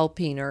you're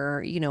helping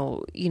or,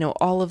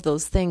 all of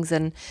those things.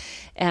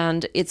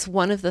 And it's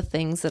one of the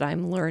things that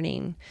I'm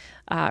learning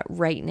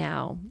right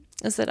now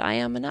is that I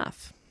am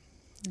enough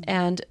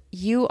and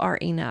you are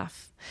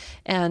enough.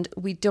 And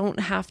we don't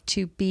have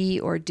to be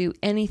or do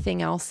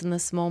anything else in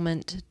this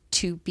moment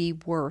to be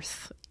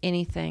worth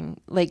anything,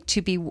 like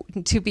to be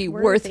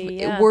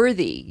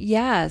worthy.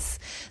 Yes.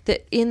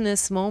 That in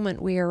this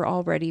moment we are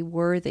already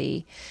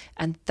worthy.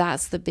 And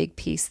that's the big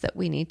piece that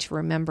we need to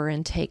remember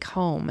and take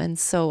home. And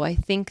so I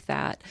think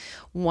that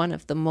one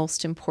of the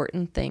most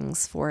important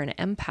things for an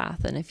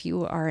empath, and if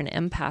you are an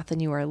empath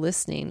and you are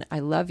listening, I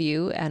love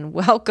you and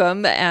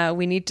welcome.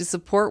 We need to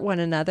support one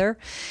another,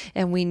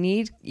 and we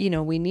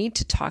need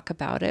to talk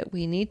about it.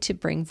 We need to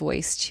bring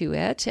voice to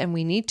it, and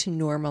we need to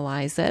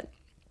normalize it.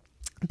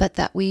 But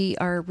that we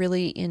are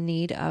really in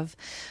need of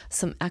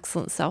some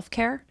excellent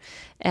self-care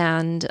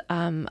and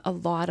a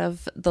lot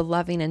of the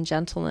loving and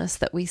gentleness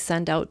that we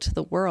send out to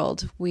the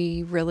world.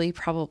 We really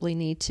probably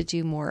need to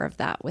do more of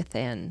that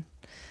within.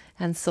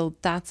 And so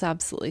that's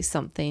absolutely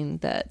something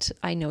that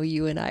I know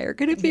you and I are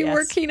going to be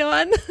working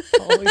on.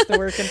 Always the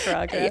work in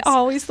progress.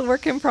 Always the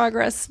work in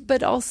progress,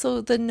 but also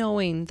the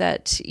knowing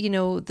that,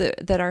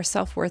 that our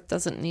self-worth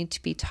doesn't need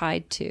to be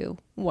tied to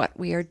what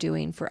we are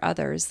doing for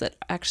others, that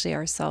actually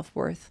our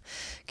self-worth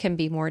can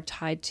be more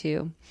tied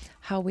to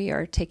how we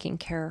are taking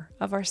care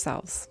of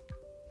ourselves.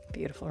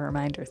 Beautiful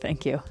reminder.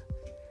 Thank you.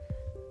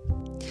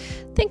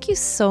 Thank you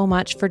so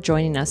much for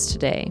joining us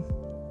today.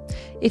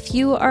 If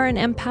you are an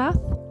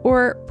empath,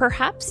 or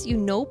perhaps you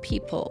know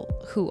people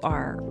who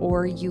are,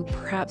 or you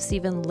perhaps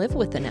even live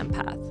with an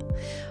empath,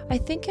 I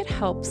think it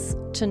helps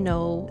to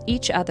know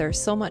each other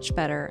so much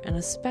better, and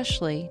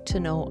especially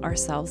to know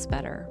ourselves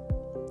better.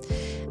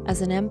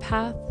 As an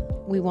empath,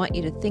 we want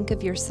you to think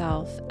of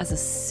yourself as a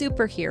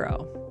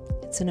superhero.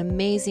 It's an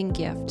amazing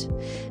gift,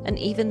 and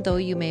even though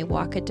you may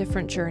walk a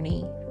different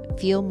journey,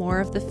 feel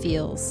more of the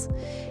feels,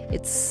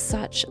 it's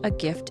such a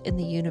gift in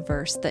the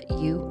universe that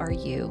you are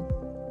you.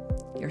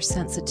 Your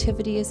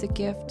sensitivity is a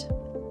gift,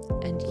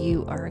 and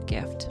you are a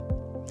gift.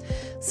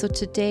 So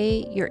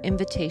today, your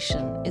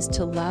invitation is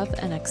to love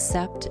and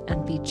accept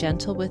and be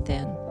gentle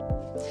within,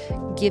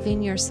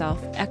 giving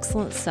yourself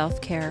excellent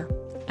self-care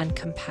and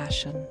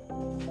compassion.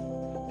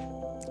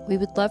 We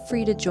would love for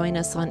you to join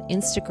us on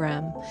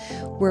Instagram,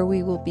 where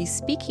we will be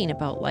speaking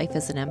about life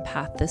as an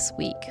empath this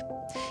week.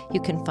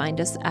 You can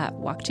find us at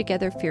Walk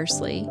Together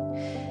Fiercely.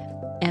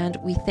 And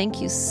we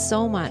thank you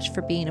so much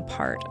for being a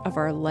part of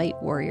our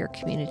Light Warrior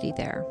community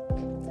there.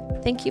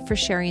 Thank you for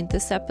sharing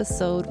this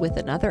episode with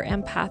another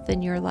empath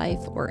in your life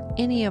or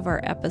any of our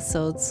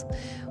episodes.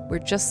 We're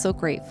just so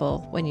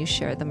grateful when you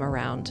share them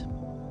around.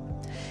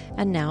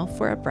 And now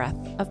for a breath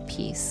of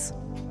peace.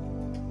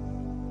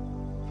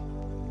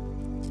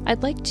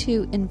 I'd like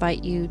to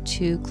invite you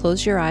to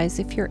close your eyes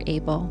if you're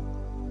able,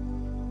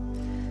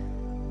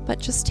 but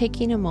just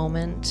taking a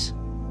moment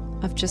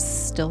of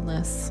just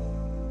stillness,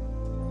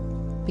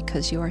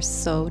 because you are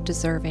so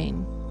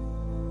deserving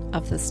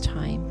of this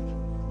time.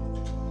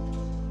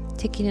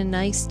 Taking a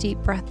nice deep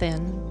breath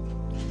in.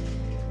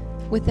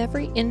 With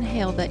every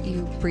inhale that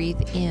you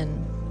breathe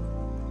in,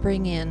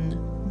 bring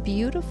in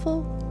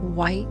beautiful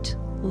white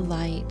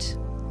light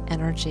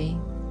energy.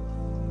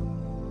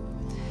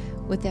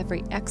 With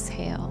every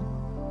exhale,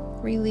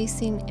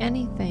 releasing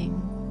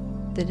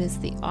anything that is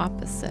the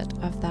opposite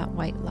of that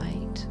white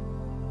light.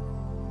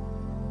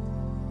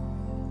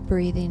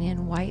 Breathing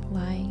in white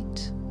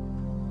light,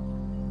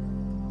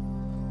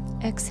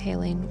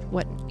 exhaling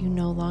what you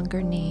no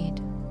longer need.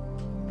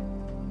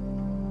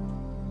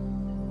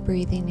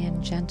 Breathing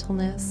in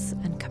gentleness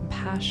and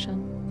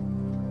compassion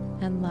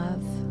and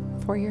love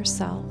for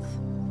yourself,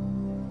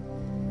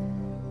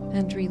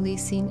 and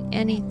releasing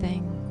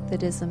anything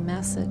that is a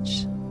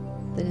message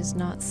that is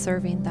not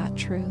serving that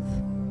truth.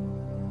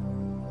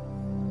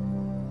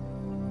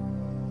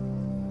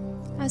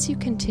 As you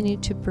continue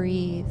to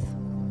breathe,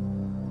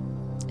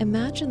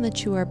 imagine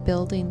that you are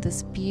building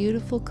this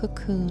beautiful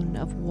cocoon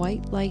of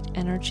white light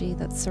energy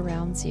that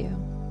surrounds you.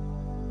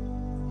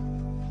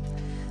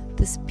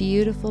 This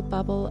beautiful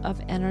bubble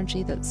of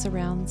energy that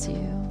surrounds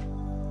you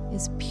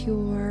is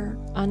pure,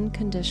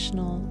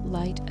 unconditional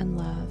light and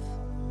love.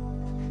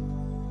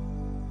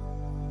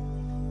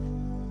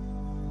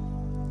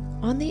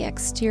 On the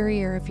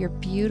exterior of your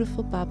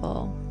beautiful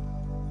bubble,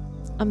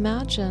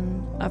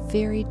 imagine a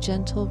very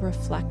gentle,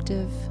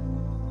 reflective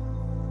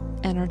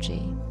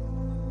energy,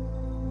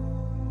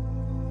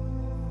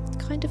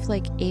 kind of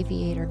like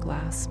aviator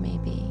glass,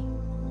 maybe.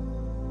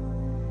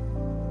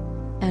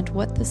 And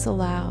what this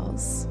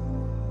allows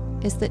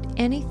is that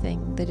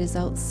anything that is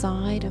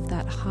outside of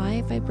that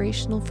high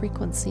vibrational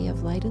frequency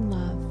of light and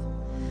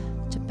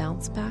love to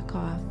bounce back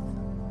off,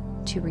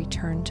 to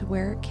return to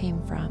where it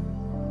came from,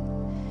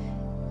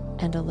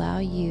 and allow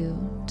you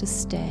to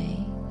stay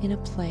in a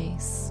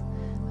place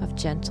of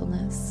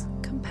gentleness,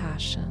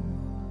 compassion,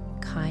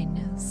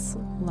 kindness,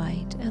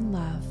 light, and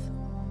love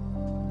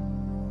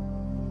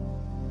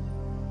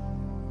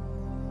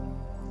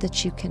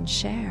that you can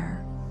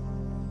share,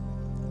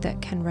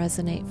 that can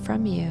resonate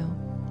from you,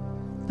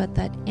 but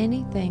that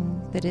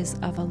anything that is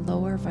of a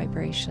lower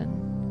vibration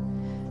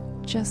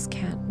just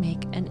can't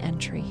make an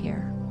entry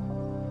here.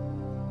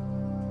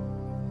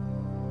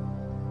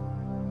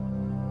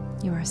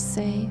 You are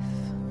safe,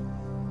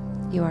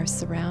 you are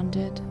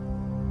surrounded,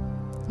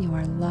 you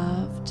are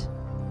loved,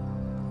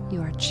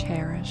 you are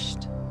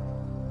cherished,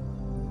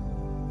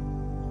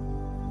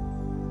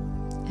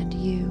 and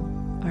you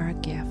are a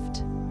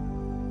gift.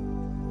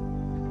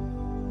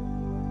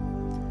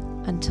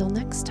 Until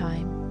next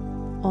time,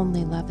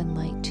 only love and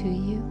light to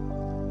you,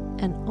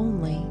 and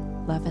only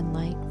love and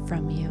light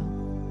from you.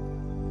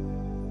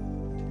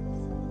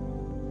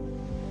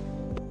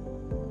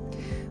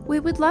 We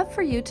would love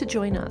for you to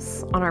join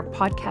us on our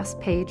podcast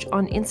page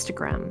on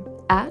Instagram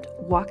at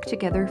Walk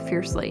Together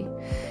Fiercely.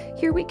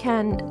 Here we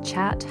can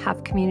chat,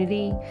 have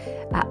community,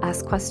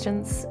 ask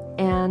questions,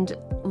 and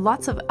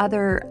lots of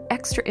other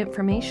extra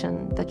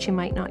information that you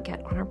might not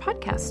get on our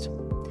podcast.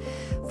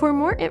 For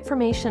more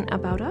information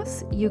about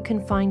us, you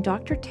can find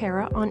Dr.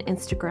 Tara on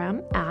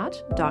Instagram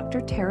at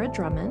Dr. Tara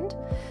Drummond.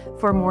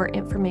 For more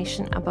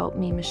information about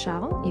me,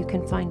 Michelle, you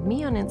can find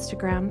me on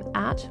Instagram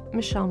at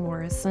Michelle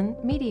Morrison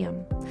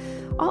Medium.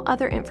 All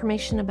other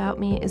information about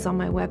me is on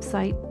my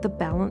website,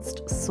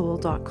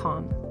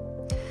 thebalancedsoul.com.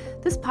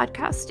 This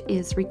podcast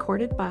is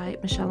recorded by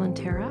Michelle and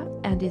Tara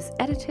and is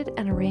edited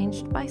and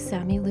arranged by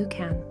Sammy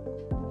Lucan.